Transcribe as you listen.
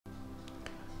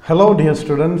Hello dear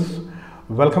students,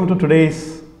 welcome to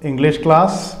today's English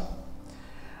class.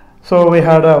 So we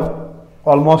had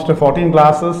almost 14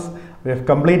 classes. We have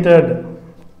completed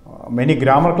many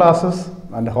grammar classes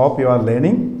and hope you are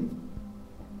learning.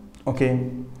 Okay,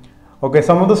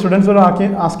 some of the students were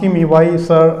asking me why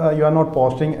sir you are not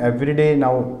posting every day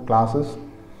now classes.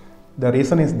 The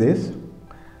reason is this: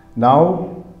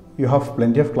 now you have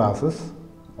plenty of classes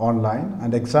online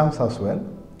and exams as well.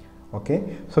 Okay,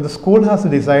 so the school has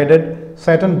decided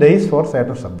certain days for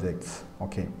certain subjects.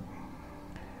 Okay,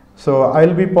 so I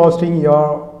will be posting your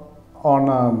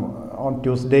on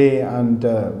Tuesday and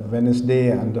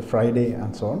Wednesday and Friday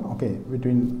and so on. Okay,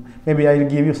 between maybe I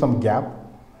will give you some gap,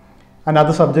 and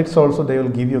other subjects also they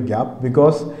will give you gap,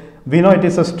 because we know it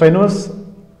is a strenuous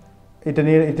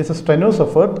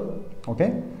effort. Okay,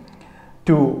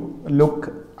 to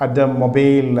look at the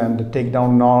mobile and take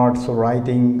down notes or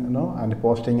writing, and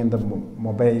posting in the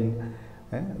mobile.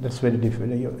 That's very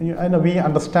difficult. I know we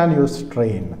understand your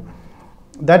strain.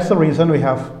 That's the reason we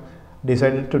have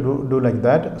decided to do like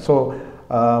that. So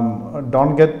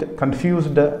don't get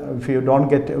confused if you don't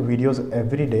get videos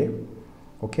every day.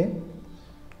 Okay,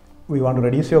 we want to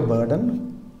reduce your burden.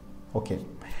 Okay.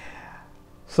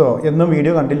 So, എന്നും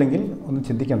video കണ്ടില്ലെങ്കിൽ ഒന്നും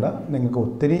ചിന്തിക്കേണ്ട. നിങ്ങൾക്ക്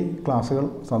ഒത്തിരി ക്ലാസ്സുകൾ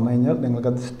തന്നു കഴിഞ്ഞാൽ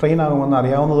നിങ്ങൾക്കത് സ്ട്രെയിൻ ആകുമെന്ന്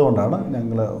അറിയാവുന്നതുകൊണ്ടാണ്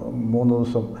ഞങ്ങൾ 3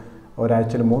 ദിവസം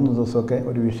ഒരാഴ്ചയിൽ 3 ദിവസമൊക്കെ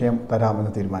ഒരു വിഷയം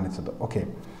തരാമെന്ന് തീരുമാനിച്ചത്. Okay,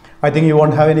 I think you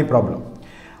won't have any problem.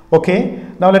 Okay,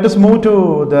 now let us move to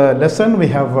the lesson. We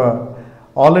have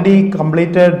already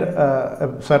completed a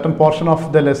certain portion of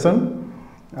the lesson,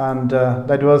 and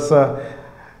that was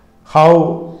how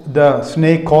the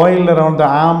snake coiled around the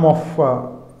arm of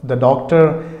the doctor,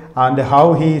 and how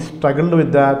he struggled with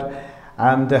that,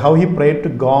 and how he prayed to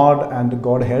God, and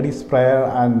God heard his prayer,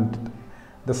 and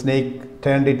the snake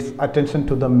turned its attention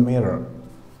to the mirror,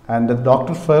 and the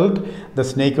doctor felt the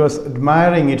snake was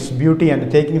admiring its beauty and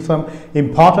taking some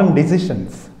important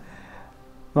decisions.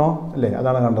 No, അല്ലേ?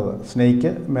 അതാണ് കണ്ടത്.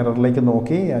 Snake മിററിലേക്ക്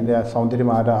നോക്കി അതിൻ്റെ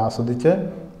സൗന്ദര്യം ആസ്വദിച്ച്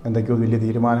എന്തൊക്കെയോ വലിയ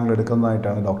തീരുമാനങ്ങൾ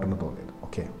എടുക്കുന്നതായിട്ടാണ് ഡോക്ടറിന് തോന്നിയത്.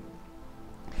 Okay,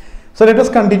 so let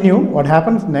us continue. What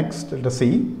happens next? Let us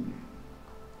see.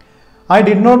 I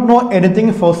did not know anything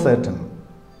for certain.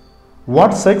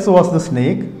 What sex was the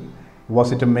snake? Was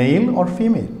it a male or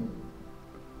female?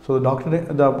 So the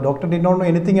doctor did not know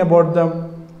anything about the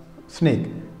snake.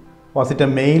 Was it a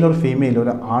male or female? Or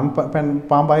pen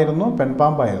pambayirunno?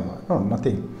 No,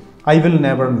 nothing. I will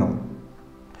never know.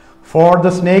 For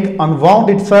the snake unwound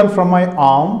itself from my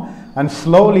arm and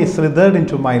slowly slithered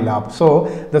into my lap. So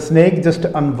the snake just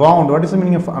unwound. What is the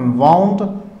meaning of unwound?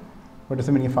 What is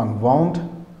the meaning of unwound?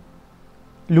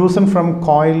 Loosen from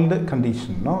coiled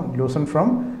condition. No, loosen from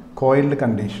coiled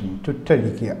condition. To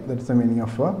tadikia. That's the meaning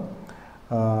of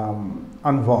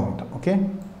unwound. Okay,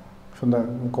 from the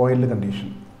coiled condition.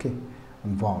 Okay,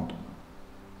 unwound.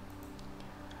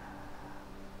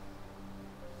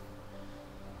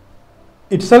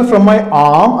 Itself from my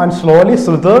arm and slowly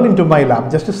slithered into my lap.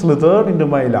 Just slithered into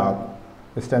my lap.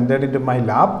 Just entered into my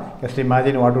lap. Just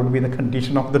imagine what would be the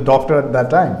condition of the doctor at that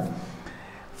time.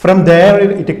 From there,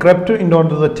 it crept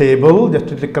onto the table.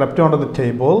 It crept onto the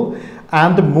table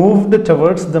and moved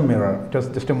towards the mirror. It was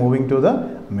just moving to the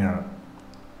mirror.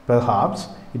 Perhaps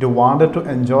it wanted to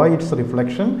enjoy its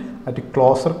reflection at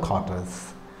closer quarters.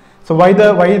 So why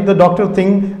the doctor think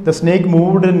the snake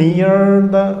moved near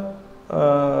the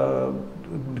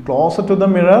closer to the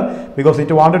mirror? Because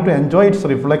it wanted to enjoy its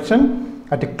reflection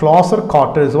at closer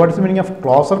quarters. What is the meaning of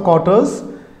closer quarters?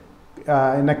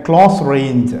 In a close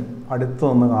range. അടുത്ത്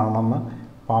നിന്ന് കാണണമെന്ന്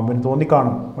പാമ്പിന്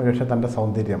തോന്നിക്കാണും ഒരുപക്ഷെ തൻ്റെ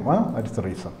സൗന്ദര്യം. That is the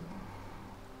reason.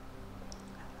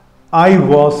 I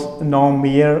was no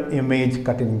mere image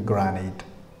cut in granite.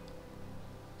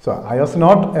 So I was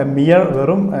not a mere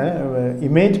വെറും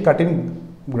image cut in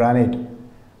granite.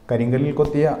 കരിങ്കല്ലിൽ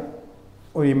കൊത്തിയ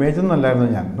ഒരു image ഒന്നല്ലായിരുന്നു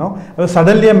ഞാൻ. No, I was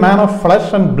suddenly a man of flesh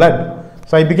and blood.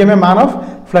 So I became a man of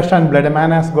flesh and blood. A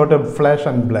man has got a flesh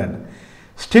and blood.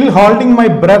 Still holding my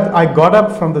breath, I got up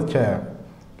from the chair.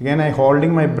 Again, I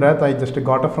holding my breath, I just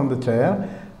got up from the chair.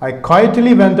 I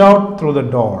quietly went out through the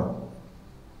door.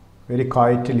 Very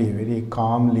quietly, very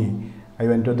calmly, I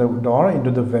went to the door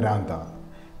into the veranda.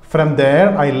 From there,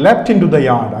 I leapt into the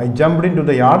yard. I jumped into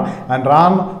the yard and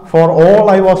ran for all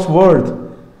I was worth.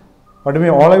 What do you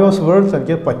mean, all I was worth?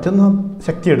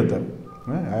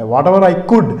 Whatever I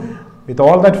could, with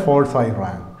all that force, I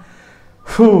ran.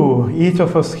 Each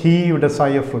of us heaved a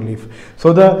sigh of relief. So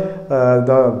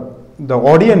the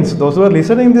audience, those who were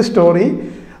listening this story,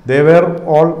 they were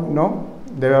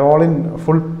all in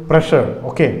full pressure.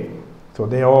 Okay, so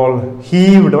they all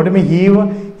heaved. What do you mean heave?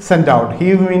 Send out.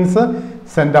 Heave means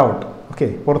send out.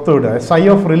 Okay, a sigh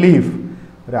of relief.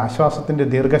 ഒരു ആശ്വാസത്തിൻ്റെ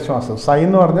ദീർഘശ്വാസം. സൈ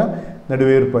എന്ന് പറഞ്ഞാൽ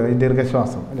നെടുവീർപ്പ്,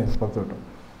 ദീർഘശ്വാസം അല്ലേ, പുറത്തു വിട്ടു.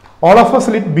 All of us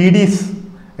lit BDs.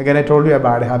 Again, I told you a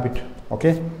bad habit.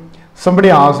 Okay. Somebody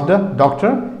asked the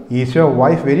doctor, "Is your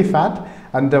wife very fat?"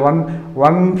 And the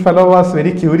one fellow was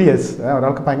very curious.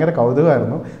 ഒരാൾക്ക് ഭയങ്കര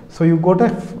കൗതുകമായിരുന്നു. So you got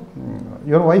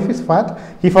your wife is fat.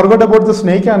 He forgot about the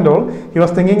snake and all. He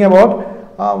was thinking about,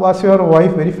 was your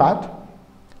wife very fat?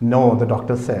 No, the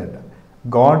doctor said.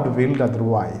 God willed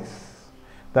otherwise.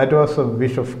 That was a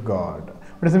wish of God.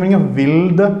 What is the meaning of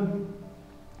willed?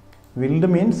 Willed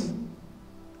means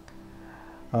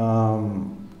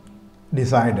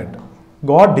decided.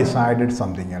 God decided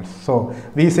something else. So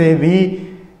we say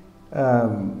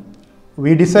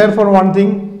we desire for one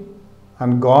thing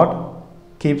and God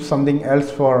keeps something else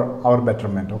for our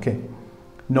betterment. Okay.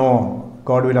 No,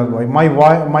 God will otherwise.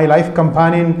 My life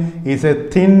companion is a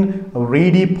thin,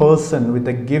 reedy person with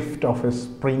the gift of a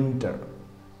sprinter.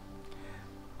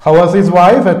 How was his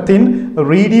wife? A thin,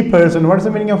 reedy person. What is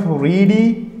the meaning of reedy?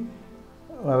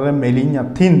 Melinya,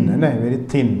 thin, very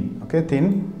thin. Okay, thin.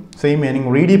 Same meaning,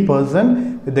 reedy person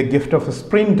with the gift of a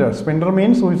sprinter. Sprinter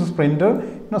means, who is a sprinter?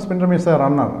 No, sprinter means a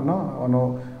runner.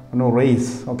 No race.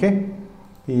 Okay,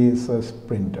 he is a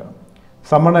sprinter.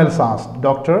 Someone else asked,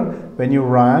 "Doctor, when you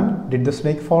ran, did the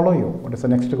snake follow you?" What is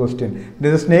the next question?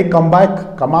 Did the snake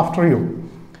come after you?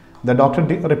 The doctor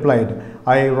replied,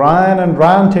 "I ran and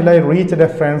ran till I reached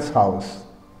a friend's house."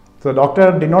 So the doctor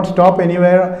did not stop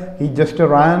anywhere. He just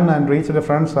ran and reached a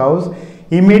friend's house.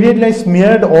 Immediately I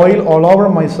smeared oil all over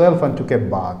myself and took a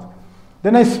bath.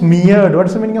 Then I smeared. What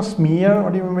is the meaning of smear?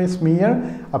 What do you mean by smear?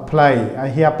 Apply.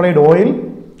 He applied oil.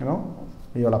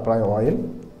 You will apply oil.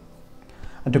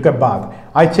 And took a bath.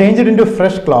 I changed into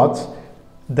fresh clothes.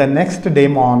 The next day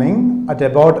morning at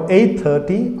about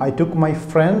 8:30, I took my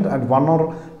friend and one or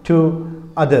two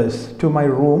others to my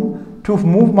room to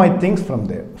move my things from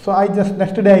there. So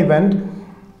next day I went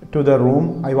to the room.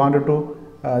 I wanted to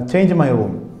change my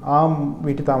room.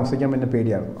 വീട്ടിൽ താമസിക്കാൻ പിന്നെ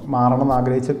പേടിയാണ്, മാറണം എന്ന്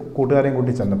ആഗ്രഹിച്ച് കൂട്ടുകാരെയും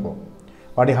കൂട്ടി ചെന്നപ്പോൾ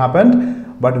what happened?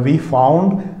 But we found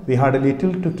we had a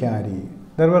little to carry.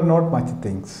 There were not much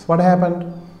things. What happened?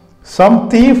 Some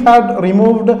thief had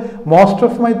removed most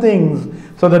of my things.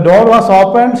 So the door was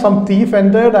opened, some thief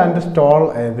entered and stole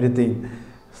everything.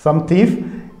 Some thief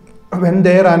went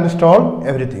there and stole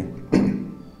everything.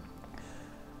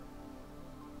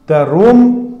 The room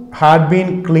had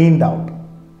been cleaned out.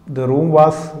 The room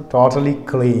was totally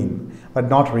clean, but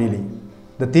not really.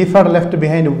 The thief had left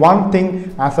behind one thing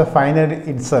as a final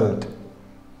insult.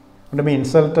 What do you mean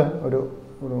insult? ഒരു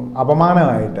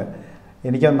അപമാനമായിട്ട്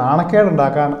എനിക്ക്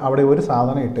നാണക്കേടുണ്ടാക്കാൻ അവിടെ ഒരു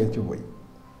സാധനം ഇട്ടേച്ചു പോയി.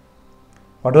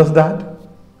 What was that?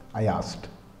 I asked.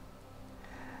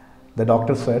 The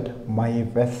doctor said, "My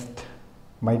vest,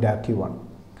 my dirty one."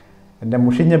 എൻ്റെ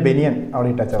മുഷിഞ്ഞ ബനിയൻ അവിടെ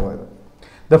ഇട്ടച്ചാ പോയത്.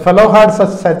 The fellow had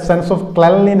such sense of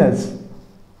cleanliness.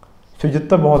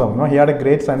 ശുചിത്വ ബോധം. He had a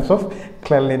great sense of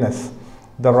cleanliness.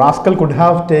 The rascal could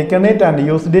have taken it and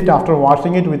used it after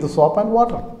washing it with soap and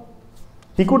water.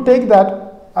 He could take that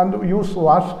and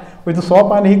wash with soap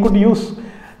and he could use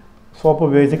soap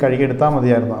ഉപയോഗിച്ച് കഴുകിയെടുത്താൽ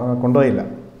മതിയായിരുന്നു. കൊണ്ടുപോയില്ല.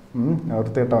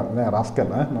 Rascal,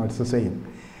 no, it's the same.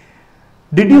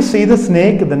 Did you see the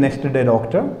snake the next day,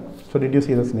 doctor? So did you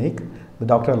see the snake? The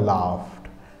doctor laughed.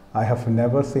 I have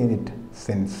never seen it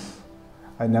since.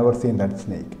 I never seen that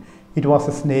snake. It was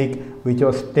a snake which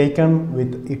was taken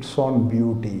with its own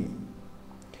beauty.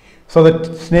 So the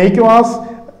snake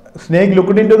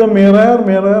looked into the mirror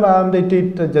and it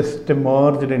just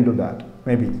merged into that.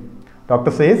 Maybe.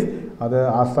 Doctor says, അത്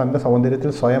ആ തൻ്റെ സൗന്ദര്യത്തിൽ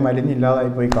സ്വയം അലിഞ്ഞില്ലാതായി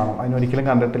പോയി കാണും, അതിനൊരിക്കലും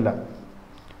കണ്ടിട്ടില്ല.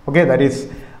 Okay, that is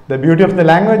the beauty of the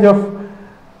language of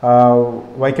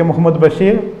Waikem Muhammad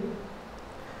Bashir.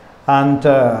 And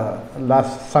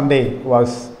last Sunday was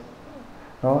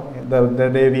the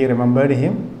day we remembered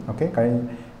him. Okay,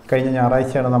 കഴിഞ്ഞ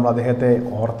ഞായറാഴ്ചയാണ് നമ്മൾ അദ്ദേഹത്തെ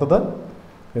ഓർത്തത്.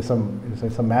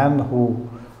 He's a man who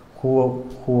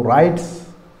writes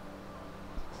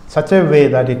such a way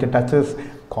that it touches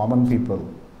common people.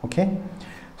 Okay,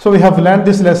 so we have learned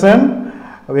this lesson.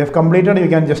 We have completed.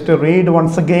 You can just read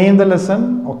once again the lesson.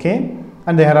 Okay,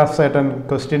 and there are certain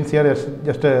questions here.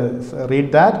 Just read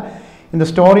that. In the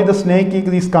story, the snake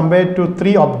is compared to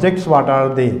three objects. What are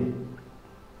they?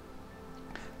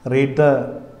 Read the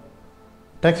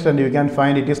text and you can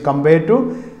find it is compared to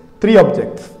three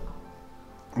objects.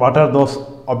 What are those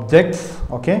objects?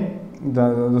 Okay, the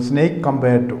snake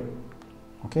compared to.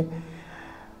 Okay,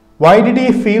 why did he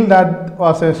feel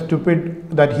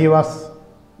that he was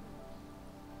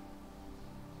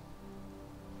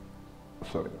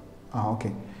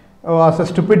okay, was a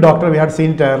stupid doctor? We had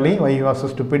seen it early why he was a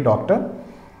stupid doctor.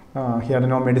 He had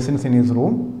no medicines in his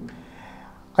room.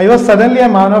 I was suddenly a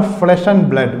man of flesh and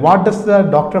blood. What does the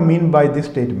doctor mean by this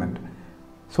statement?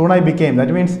 Soon I became. That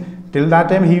means till that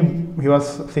time he was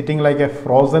sitting like a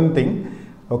frozen thing.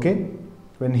 Okay.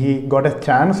 When he got a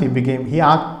chance, he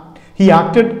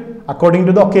acted according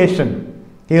to the occasion.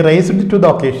 He raised it to the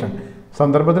occasion.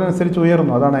 സന്ദർഭത്തിനനുസരിച്ച്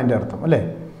ഉയർന്നു, അതാണ് അതിൻ്റെ അർത്ഥം അല്ലേ.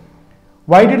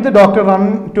 Why did the doctor run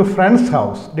to friend's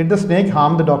house? Did the snake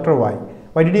harm the doctor?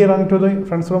 Why did he run to the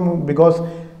friend's room? Because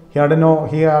he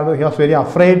was very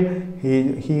afraid.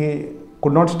 He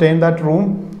could not stay in that room,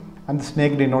 and the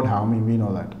snake did not harm him. We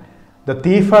know that. The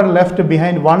thief had left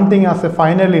behind one thing as a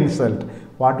final insult.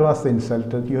 What was the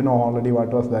insult? You know already what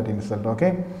was that insult,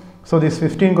 okay? So these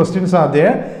 15 questions are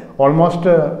there. Almost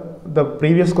the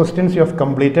previous questions you have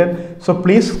completed. So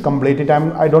please complete it.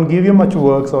 I don't give you much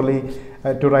works, only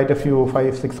to write a few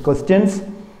 5-6 questions.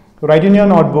 Write in your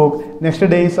notebook. Next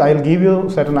days I'll give you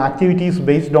certain activities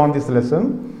based on this lesson.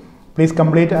 Please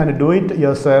complete and do it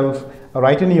yourself.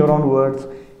 Write in your own words.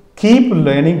 Keep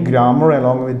learning grammar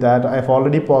along with that. I've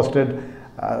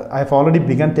already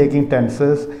begun taking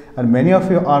tenses, and many of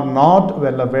you are not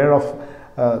well aware of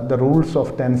the rules of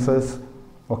tenses.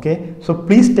 Okay, so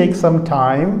please take some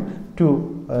time to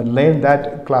learn that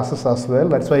classes as well.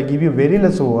 That's why I give you very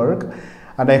less work,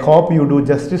 and I hope you do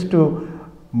justice to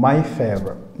my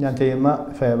favor. ഞാൻ ചെയ്യുന്ന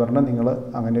ഫേവറിന് നിങ്ങൾ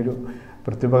അങ്ങനെ ഒരു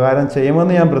പ്രത്യുപകാരം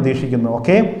ചെയ്യുമെന്ന് ഞാൻ പ്രതീക്ഷിക്കുന്നു.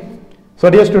 Okay, so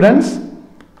dear students,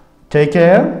 take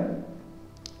care,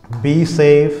 be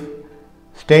safe,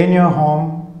 stay in your home,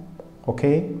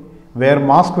 okay, wear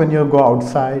mask when you go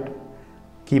outside,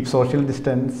 keep social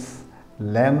distance,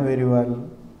 learn very well,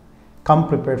 come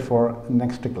prepared for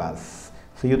next class.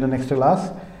 See you in the next class.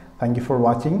 Thank you for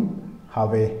watching.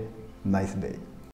 Have a nice day.